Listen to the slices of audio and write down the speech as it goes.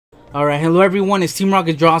Alright, hello everyone, it's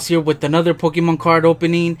Teamrocketdraws here with another Pokemon card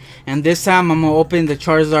opening, and this time I'm going to open the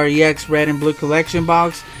Charizard EX Red and Blue Collection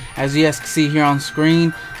box, as you guys can see here on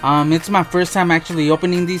screen. It's my first time actually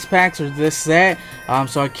opening these packs, or this set,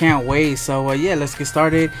 so I can't wait. So yeah, let's get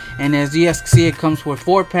started. And as you guys can see, it comes with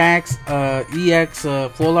 4 packs, EX,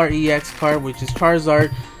 Full Art EX card, which is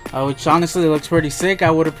Charizard, which honestly looks pretty sick. I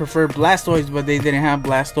would have preferred Blastoise, but they didn't have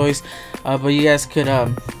Blastoise, but you guys could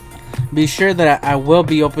be sure that I will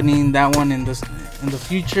be opening that one in the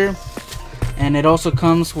future. And it also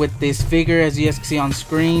comes with this figure, as you guys can see on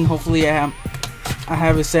screen. Hopefully I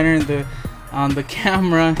have it centered on the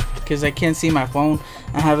camera, because I can't see my phone.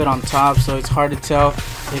 I have it on top, so it's hard to tell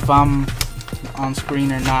if I'm on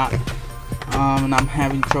screen or not. And I'm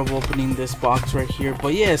having trouble opening this box right here.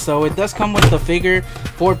 But yeah, so it does come with the figure,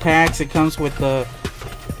 4 packs. It comes with the,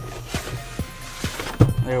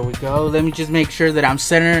 there we go. Let me just make sure that I'm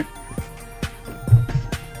centered.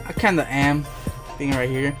 I kinda am, thing right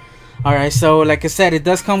here. Alright, so like I said, it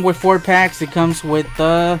does come with 4 packs. It comes with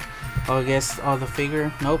the, I guess, the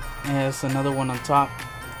figure. Nope, it has another one on top.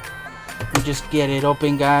 We'll just get it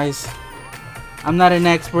open, guys. I'm not an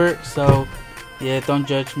expert, so yeah, don't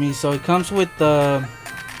judge me. So it comes with the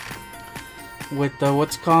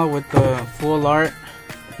what's called, with the Full Art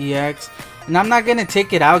EX, and I'm not gonna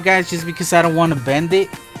take it out, guys, just because I don't want to bend it.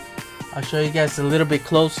 I'll show you guys a little bit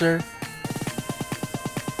closer.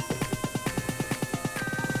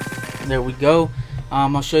 There we go.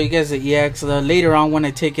 I'll show you guys the EX later on when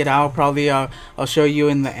I take it out. Probably I'll show you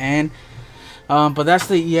in the end. But that's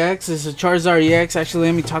the EX. It's a Charizard EX. Actually,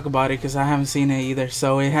 let me talk about it, because I haven't seen it either.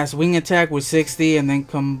 So it has Wing Attack with 60, and then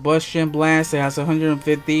Combustion Blast. It has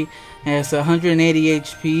 150. It has 180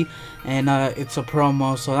 HP, and it's a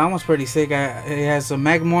promo. So that one's pretty sick. It has a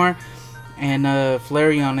Magmar and a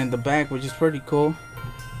Flareon in the back, which is pretty cool.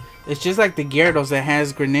 It's just like the Gyarados that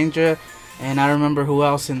has Greninja, and I don't remember who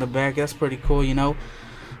else in the back. That's pretty cool, you know.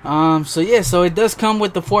 So yeah, so it does come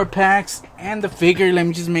with the 4 packs and the figure. Let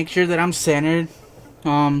me just make sure that I'm centered.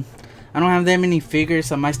 I don't have that many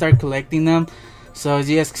figures. I might start collecting them. So as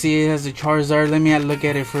you guys can see, it has the Charizard. Let me look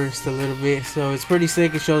at it first a little bit. So it's pretty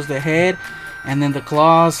sick. It shows the head and then the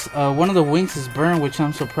claws. One of the wings is burned, which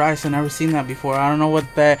I'm surprised. I've never seen that before. I don't know what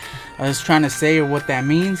that is trying to say or what that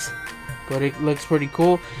means, but it looks pretty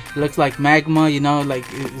cool. It looks like magma, you know, like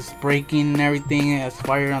it's breaking and everything. It has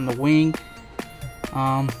fire on the wing.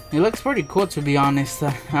 It looks pretty cool, to be honest.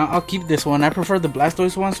 I'll keep this one. I prefer the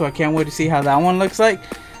Blastoise one, so I can't wait to see how that one looks like.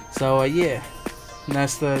 So yeah,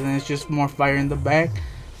 it's just more fire in the back.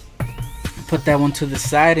 Put that one to the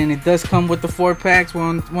side, and it does come with the 4 packs.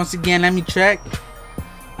 Once again, let me check.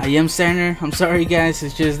 I am center. I'm sorry, guys.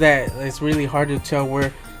 It's just that it's really hard to tell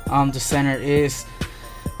where the center is.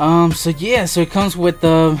 So yeah, so it comes with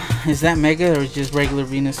the, is that Mega or just regular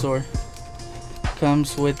Venusaur?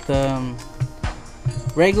 Comes with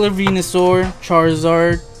regular Venusaur,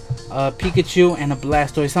 Charizard, Pikachu, and a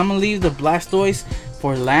Blastoise. I'm gonna leave the Blastoise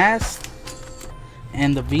for last,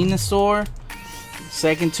 and the Venusaur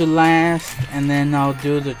second to last, and then I'll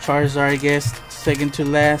do the Charizard, I guess, second to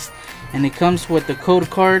last. And it comes with the code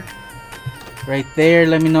card right there.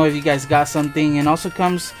 Let me know if you guys got something. And also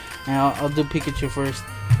comes, and I'll do Pikachu first.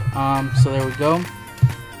 So there we go.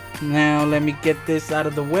 Now let me get this out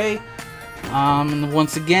of the way. And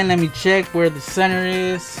once again, let me check where the center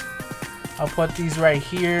is. I'll put these right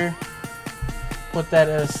here. Put that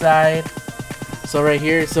aside. So right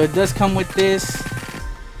here. So it does come with this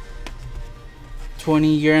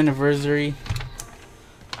 20-year anniversary.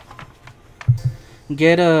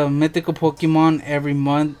 Get a mythical Pokemon every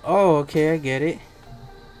month. Oh, okay, I get it.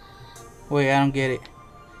 Wait, I don't get it.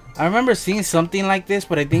 I remember seeing something like this,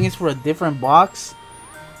 but I think it's for a different box.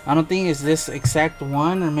 I don't think it's this exact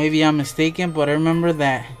one, or maybe I'm mistaken, but I remember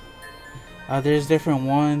that there's different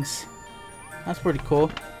ones. That's pretty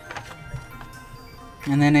cool.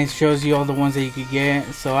 And then it shows you all the ones that you could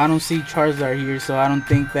get. So I don't see Charizard here, so I don't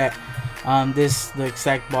think that this the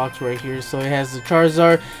exact box right here. So it has the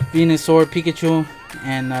Charizard, Venusaur, Pikachu,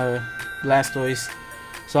 and Blastoise.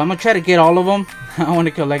 So I'm gonna try to get all of them. I want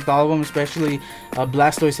to collect all of them, especially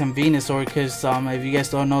Blastoise and Venusaur, because if you guys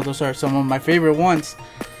don't know, those are some of my favorite ones.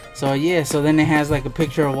 So yeah, so then it has like a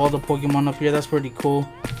picture of all the Pokemon up here. That's pretty cool.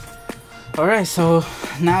 Alright, so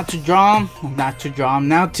now to draw them.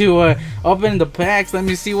 Now to open the packs. Let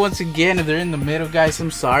me see once again if they're in the middle, guys.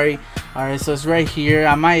 I'm sorry. Alright, so it's right here.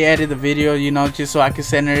 I might edit the video, you know, just so I can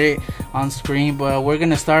center it on screen. But we're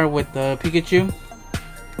gonna start with the Pikachu.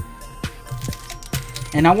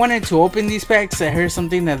 And I wanted to open these packs. I heard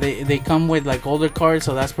something that they come with like older cards,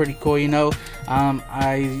 so that's pretty cool, you know.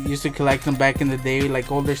 I used to collect them back in the day,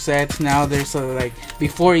 like older sets. Now there's like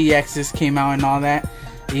before EXs came out and all that,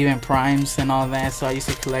 even primes and all that, so I used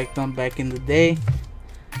to collect them back in the day.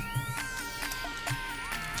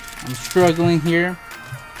 I'm struggling here.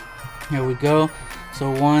 Here we go.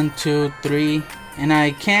 So 1, 2, 3, and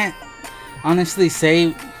I can't honestly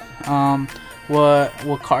say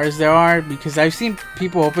what cards there are, because I've seen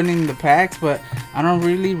people opening the packs, but I don't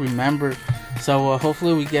really remember. So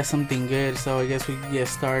hopefully we get something good. So I guess we can get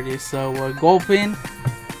started. So go open.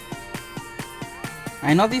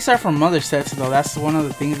 I know these are from other sets though. That's one of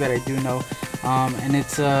the things that I do know. And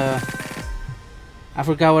it's I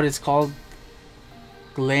forgot what it's called,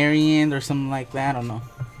 Galarian or something like that. I don't know.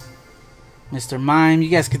 Mr. Mime. You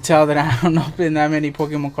guys could tell that I don't open that many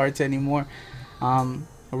Pokemon cards anymore. A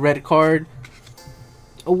red card,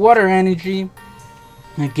 a water energy,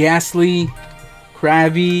 a Ghastly,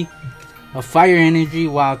 Krabby, a fire energy.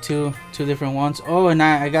 Wow, two different ones. Oh, and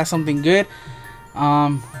I got something good.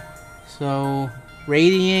 So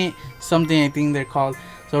Radiant, something I think they're called.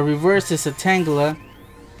 So reverse is a Tangela,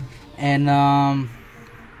 and oh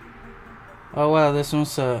wow, this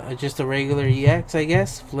one's just a regular EX, I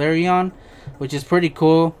guess, Flareon, which is pretty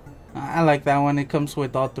cool. I like that one. It comes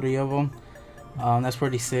with all 3 of them. That's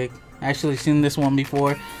pretty sick. I actually seen this one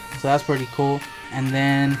before, so that's pretty cool. And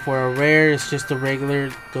then for a rare, it's just a regular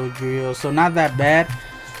Dodrio, so not that bad.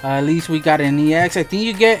 At least we got an EX. I think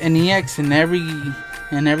you get an EX in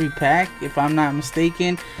every pack, if I'm not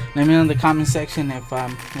mistaken. Let me know in the comment section if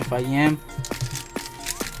I am.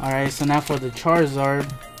 All right, so now for the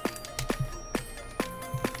Charizard,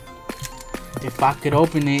 if I could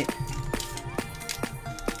open it.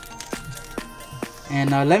 And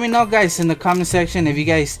let me know, guys, in the comment section if you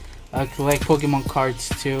guys collect Pokemon cards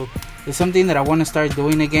too. It's something that I want to start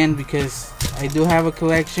doing again, because I do have a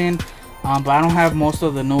collection, but I don't have most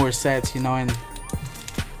of the newer sets, you know, and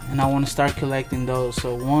I want to start collecting those.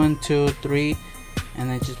 So 1, 2, 3, and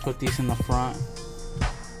then just put these in the front.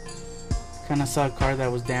 Kind of saw a card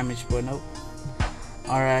that was damaged, but nope.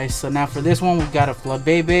 Alright, so now for this one, we've got a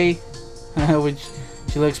Flabébé, which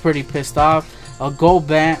she looks pretty pissed off. A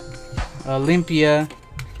Golbat, Olympia,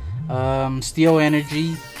 Steel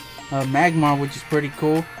Energy, Magmar, which is pretty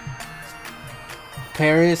cool,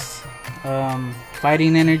 Paris,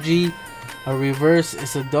 Fighting Energy, a reverse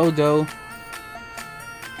is a Dodo,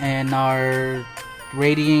 and our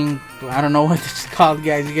Radiant, I don't know what it's called,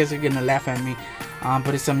 guys. You guys are gonna laugh at me,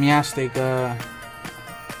 but it's a Meowstic,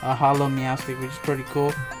 a hollow Meowstic, which is pretty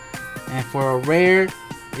cool. And for a rare,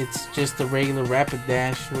 it's just a regular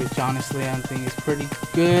Rapidash, which honestly I don't think is pretty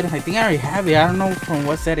good. I think I already have it. I don't know from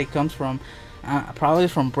what set it comes from. Probably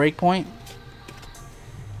from Breakpoint.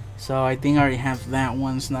 So I think I already have that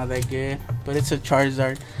one. It's not that good, but it's a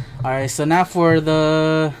Charizard. Alright, so now for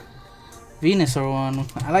the Venusaur one.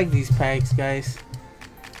 I like these packs, guys.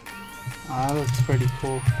 That looks pretty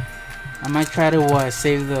cool. I might try to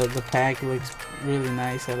save the pack. It looks really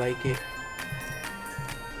nice. I like it.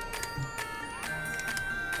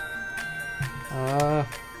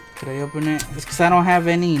 Could I open it? It's because I don't have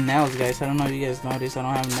any nails, guys. I don't know if you guys noticed. I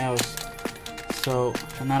don't have nails, so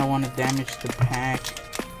and I don't want to damage the pack.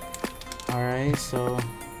 Alright, so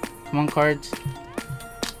come on, cards.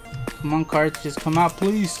 Come on, cards. Just come out,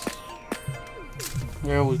 please.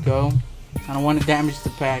 There we go. I don't want to damage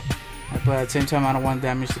the pack, but at the same time I don't want to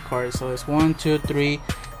damage the card. So it's 1, 2, 3,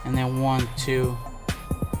 and then 1, 2.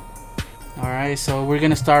 Alright, so we're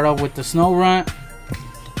gonna start off with the Snow Run.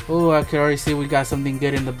 Oh, I can already see we got something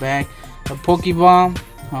good in the back. A Pokeball,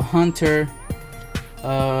 a Hunter,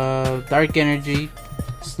 Dark Energy,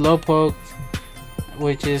 Slowpoke,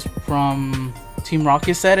 which is from Team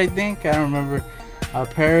Rocket set, I think. I don't remember.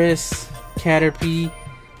 Paris, Caterpie,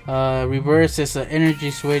 reverse is an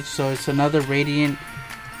energy switch, so it's another Radiant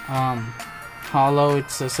hollow.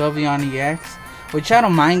 It's a Sylveon EX, which I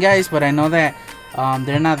don't mind, guys, but I know that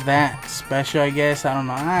they're not that special, I guess. I don't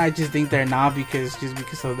know. I just think they're not because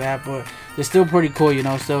of that, but they're still pretty cool, you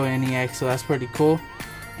know. Still an EX, so that's pretty cool.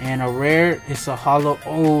 And a rare, it's a hollow.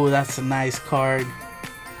 Oh, that's a nice card.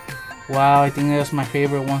 Wow, I think that's my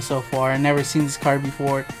favorite one so far. I never seen this card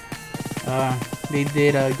before. They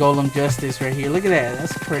did Golem justice right here. Look at that.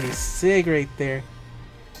 That's pretty sick right there.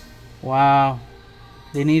 Wow,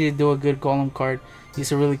 they need to do a good Golem card.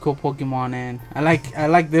 He's a really cool Pokemon, and I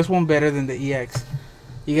like this one better than the EX.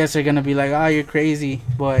 You guys are gonna be like, oh, you're crazy,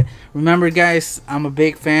 but remember, guys, I'm a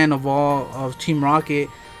big fan of Team Rocket,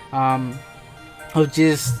 of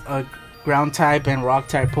just ground type and rock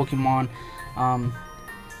type Pokemon,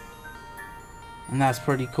 and that's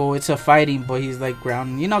pretty cool. It's a fighting, but he's like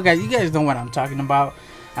grounding. You know, guys, you guys know what I'm talking about.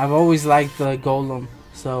 I've always liked the Golem,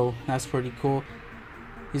 so that's pretty cool.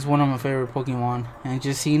 He's one of my favorite Pokemon, and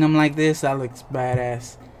just seeing him like this, that looks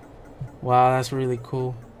badass. Wow, that's really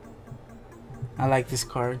cool. I like this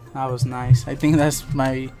card. That was nice. I think that's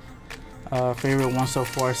my favorite one so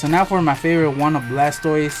far. So now for my favorite one of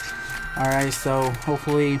Blastoise. Alright, so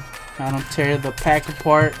hopefully I don't tear the pack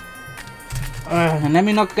apart. And let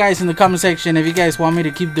me know, guys, in the comment section if you guys want me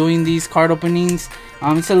to keep doing these card openings.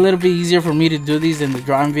 It's a little bit easier for me to do these than the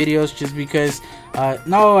drawing videos, just because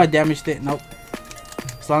no, I damaged it. Nope.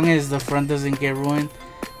 As long as the front doesn't get ruined,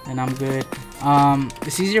 then I'm good.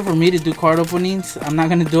 It's easier for me to do card openings. I'm not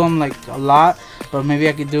gonna do them like a lot, but maybe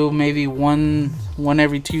I could do maybe one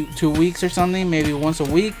every two weeks or something, maybe once a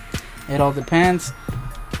week. It all depends.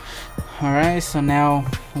 Alright, so now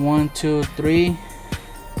 1, 2, 3.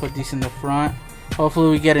 Put these in the front.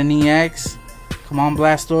 Hopefully we get an EX. Come on,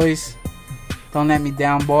 Blastoise. Don't let me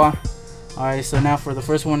down, boy. Alright, so now for the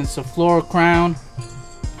first one, it's a Floral Crown,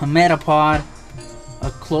 a Metapod,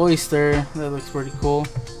 a Cloyster. That looks pretty cool.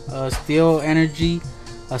 A Steel Energy,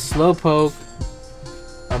 a Slowpoke,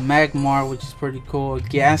 a Magmar, which is pretty cool. A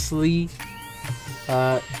Ghastly.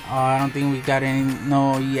 I don't think we got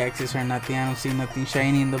no EXs or nothing. I don't see nothing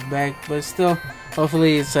shiny in the back, but still,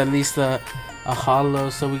 hopefully it's at least a holo.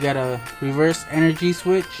 So we got a Reverse Energy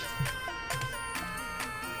Switch.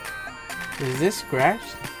 Is this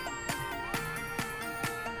scratched?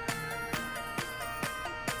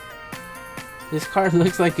 This card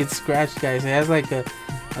looks like it's scratched, guys. It has like a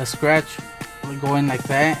scratch going like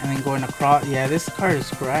that and then going across. Yeah, this card is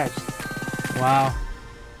scratched. Wow.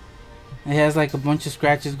 It has like a bunch of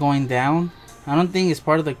scratches going down. I don't think it's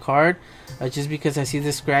part of the card, just because I see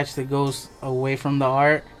this scratch that goes away from the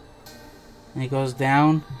art and it goes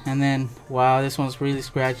down, and then wow, this one's really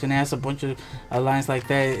scratched and it has a bunch of lines like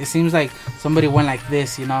that. It seems like somebody went like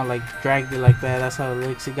this, you know, like dragged it like that. That's how it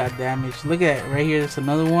looks. It got damaged. Look at it right here. There's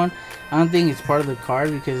another one. I don't think it's part of the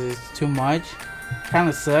card because it's too much. Kind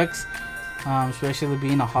of sucks, especially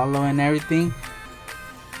being a holo and everything.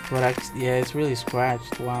 But yeah, it's really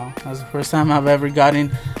scratched. Wow, that's the first time I've ever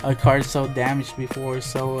gotten a card so damaged before.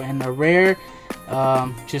 So, and a rare,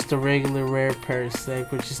 just a regular rare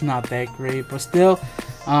Parasect, which is not that great, but still,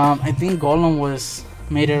 I think Golem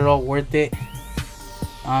made it all worth it.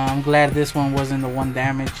 I'm glad this one wasn't the one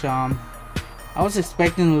damage. I was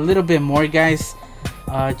expecting a little bit more, guys,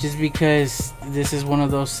 just because this is one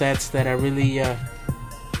of those sets that I really, I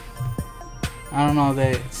don't know,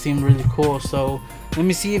 that seemed really cool. So let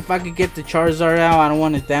me see if I could get the Charizard out. I don't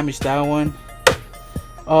want to damage that one.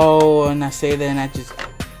 Oh, and I say that and I just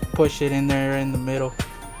push it in there in the middle.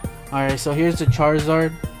 Alright, so here's the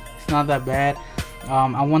Charizard. It's not that bad.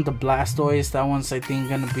 I want the Blastoise. That one's, I think,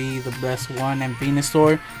 gonna be the best one. And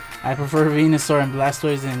Venusaur. I prefer Venusaur and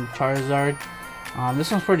Blastoise than Charizard. This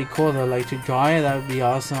one's pretty cool though. Like, to draw it, that would be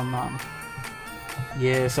awesome.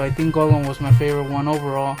 Yeah, so I think Golem was my favorite one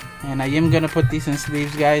overall. And I am gonna put these in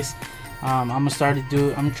sleeves, guys. I'm gonna try to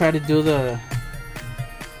do the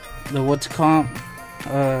what's it called,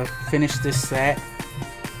 finish this set.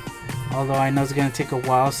 Although I know it's gonna take a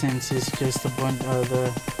while since it's just a bunch.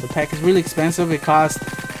 The pack is really expensive. It costs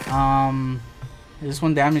this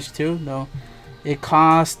one damaged too though. It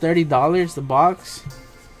costs $30 the box,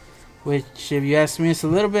 which, if you ask me, it's a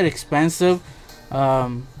little bit expensive.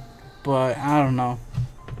 But I don't know.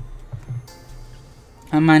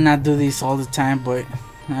 I might not do these all the time, but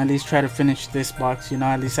at least try to finish this box, you know.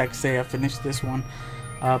 At least I can say I finished this one.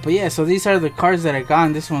 But yeah, so these are the cards that I got,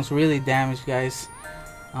 and this one's really damaged, guys.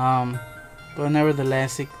 But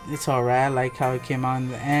nevertheless, it's alright. I like how it came out in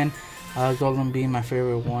the end. Golden being my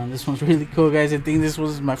favorite one. This one's really cool, guys. I think this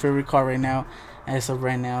was my favorite card right now, as of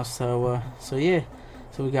right now. So yeah,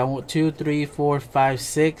 so we got 1, 2, 3, 4, 5,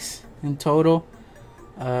 6 in total.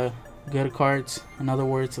 Good cards, in other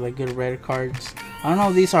words, like good red cards. I don't know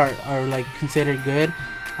if these are like considered good.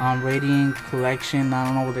 Radiant collection, I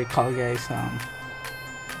don't know what they call it, guys.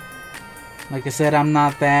 Like I said, I'm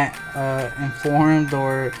not that informed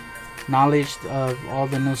or knowledge of all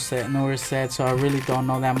the newer sets, so I really don't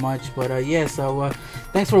know that much. But yeah, so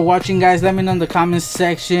thanks for watching, guys. Let me know in the comments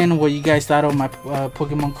section what you guys thought of my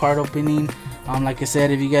Pokemon card opening. Like I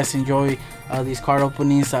said, if you guys enjoy these card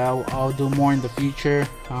openings, I'll do more in the future.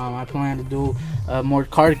 I plan to do more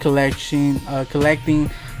card collecting.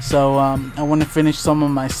 So I want to finish some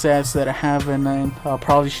of my sets that I have, and then I'll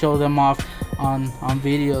probably show them off on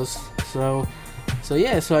videos. So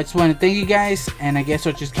yeah, so I just want to thank you guys, and I guess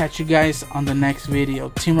I'll just catch you guys on the next video.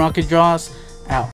 Team Rocket Draws.